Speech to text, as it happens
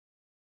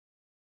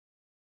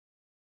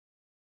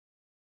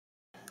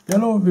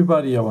Hello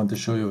everybody, I want to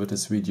show you with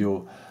this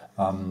video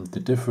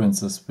the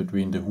differences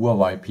between the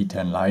Huawei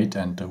P10 Lite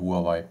and the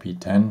Huawei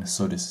P10.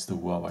 So this is the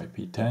Huawei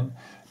P10,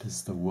 this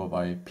is the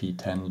Huawei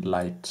P10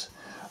 Lite.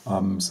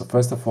 So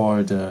first of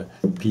all, the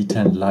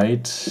P10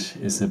 Lite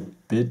is a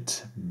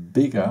bit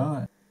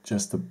bigger,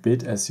 just a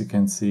bit, as you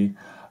can see.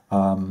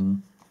 The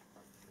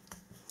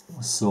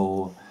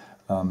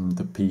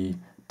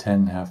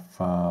P10 have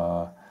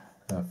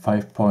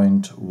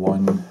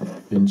 5.1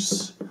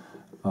 inch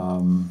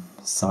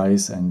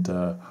size, and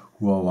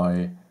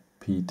Huawei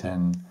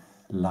P10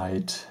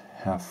 Lite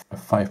have a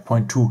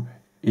 5.2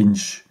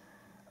 inch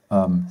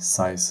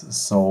size.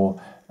 So,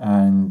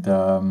 and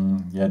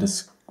yeah, the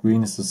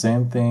screen is the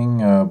same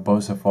thing.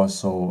 Both have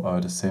also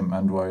the same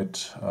Android,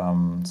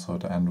 so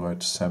the Android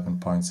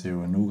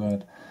 7.0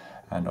 Nougat,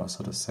 and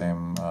also the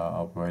same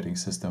operating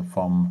system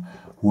from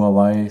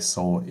Huawei,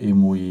 so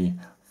EMUI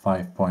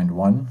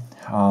 5.1.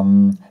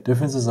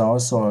 Differences are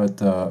also at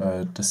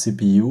the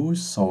CPU.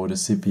 So the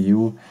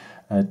CPU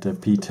at the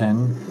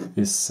P10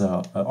 is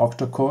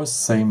octa-core,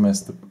 same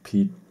as the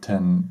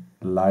P10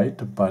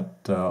 Lite,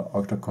 but the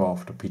octa-core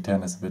of the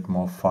P10 is a bit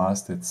more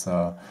fast. It's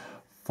 4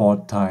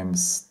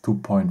 times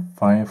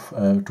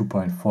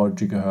 2.4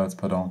 gigahertz,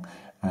 pardon,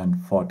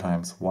 and 4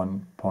 times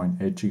 1.8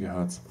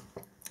 gigahertz.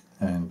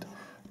 And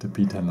the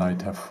P10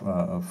 Lite have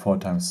 4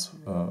 times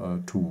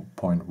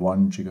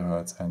 2.1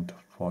 gigahertz and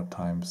 4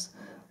 times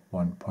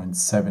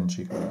 1.7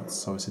 gigahertz.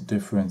 So it's a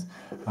difference.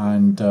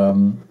 And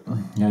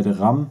yeah, the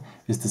RAM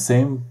is the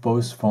same.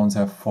 Both phones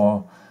have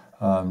 4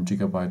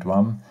 gigabyte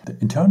RAM. The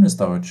internal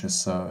storage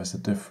is a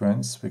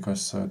difference,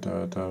 because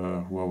the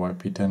Huawei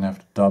P10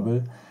 have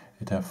double.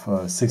 It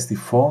have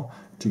 64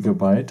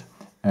 gigabyte,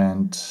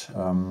 and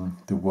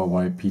the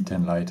Huawei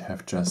P10 Lite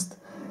have just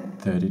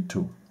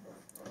 32.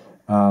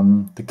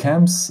 The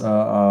cams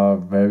are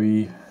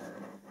very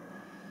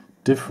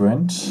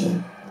different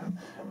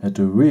at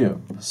the rear.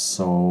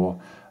 So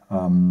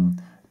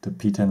the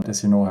P10,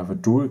 as you know, have a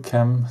dual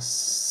cam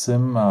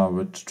SIM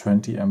with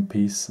 20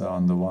 MPs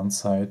on the one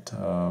side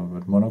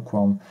with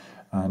monochrome,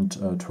 and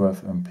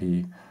 12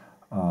 MP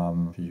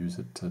if you use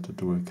it, the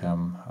dual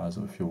cam,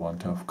 also if you want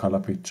to have color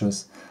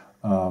pictures,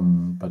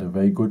 but a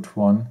very good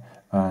one.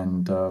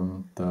 And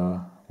the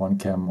one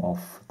cam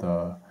of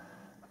the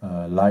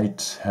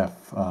Lite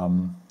have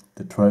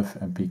the 12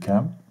 MP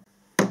cam.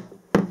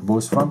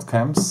 Both front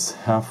cams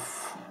have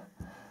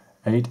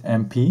 8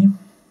 MP.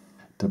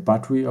 The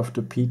battery of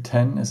the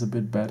P10 is a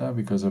bit better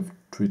because of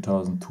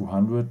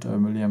 3200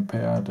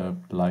 milliampere. The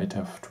Lite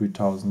have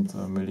 3000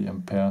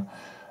 milliampere.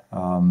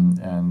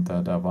 And the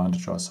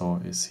advantage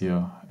also is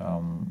here,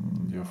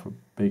 you have a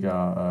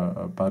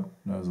bigger but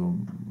also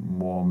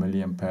more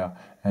milliampere,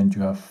 and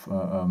you have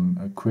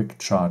a quick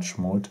charge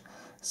mode,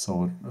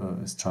 so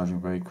it's charging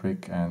very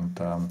quick. And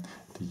the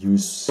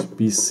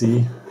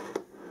USB-C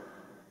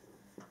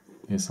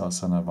is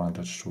also an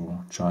advantage to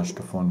charge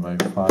the phone very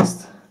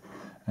fast.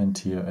 And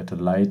here at the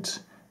Lite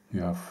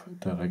you have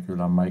the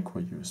regular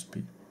micro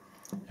USB.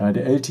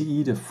 The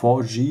LTE, the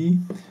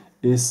 4G,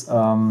 is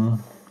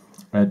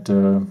at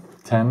the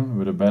 10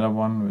 with a better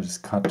one, which is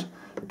Cat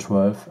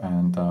 12,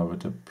 and with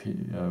the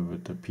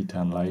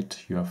P10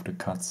 Lite you have the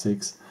Cat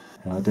 6.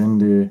 Then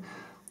the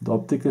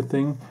optical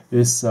thing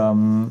is,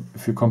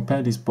 if you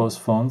compare these both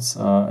phones,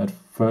 at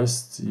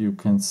first you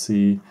can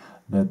see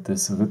that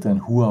there's written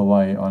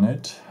Huawei on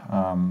it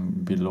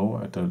below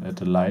at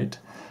the Lite,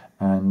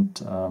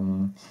 and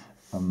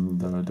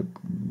the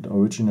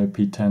original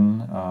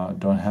P10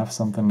 don't have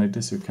something like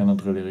this. You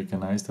cannot really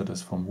recognize that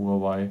as from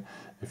Huawei.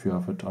 If you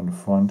have it on the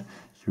front,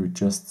 you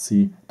just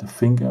see the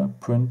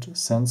fingerprint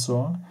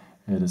sensor.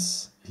 It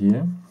is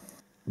here.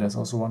 There's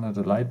also one at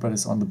the Lite, but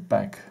it's on the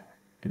back.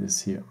 It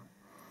is here.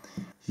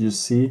 You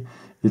see,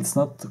 it's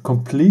not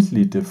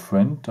completely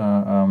different,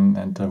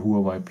 and the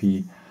Huawei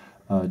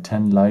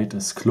P10 Lite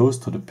is close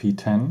to the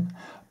P10,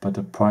 but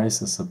the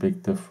price is a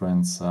big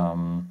difference.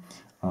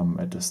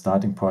 At the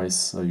starting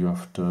price, you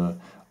have the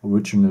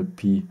original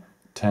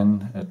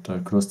P10 at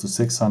close to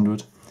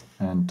 600,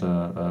 and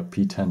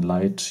P10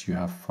 Lite you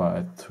have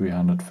at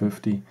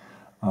 350.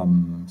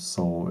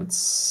 So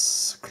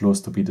it's close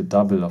to be the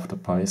double of the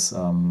price.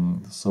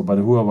 So by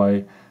the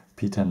Huawei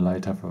P10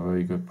 Lite have a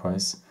very good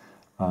price.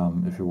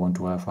 If you want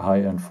to have a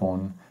high-end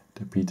phone,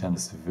 the P10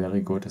 is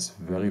very good. It's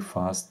very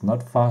fast.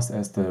 Not fast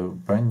as the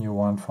brand new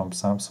one from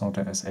Samsung,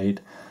 the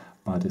S8,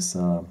 but it's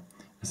a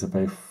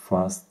very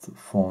fast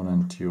phone,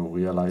 and you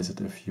realize it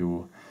if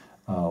you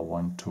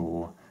want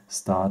to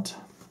start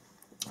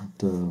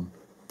the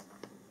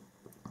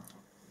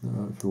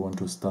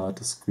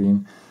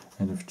screen,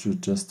 and if you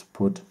just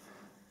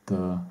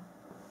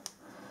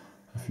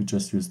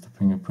use the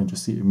fingerprint, you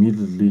see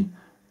immediately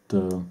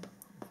the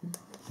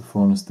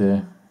phone is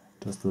there.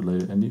 Just do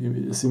later, and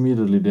it's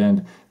immediately there,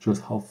 and shows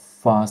how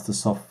fast the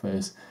software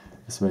is.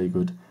 It's very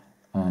good.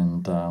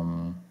 And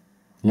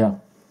yeah.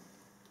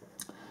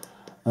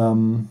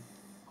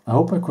 I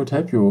hope I could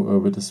help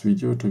you with this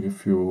video to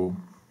give you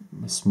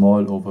a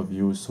small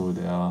overview. So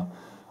there are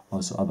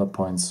also other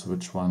points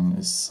which one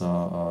is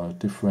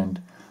different.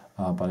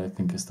 but I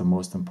think it's the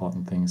most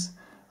important things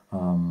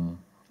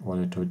what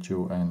I told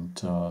you. And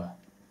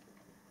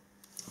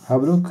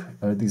have a look,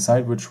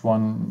 decide which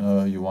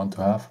one you want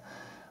to have.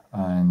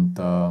 And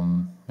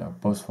yeah,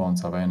 both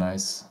phones are very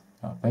nice.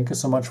 Thank you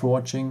so much for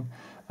watching,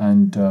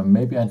 and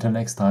maybe until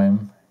next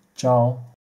time. Ciao.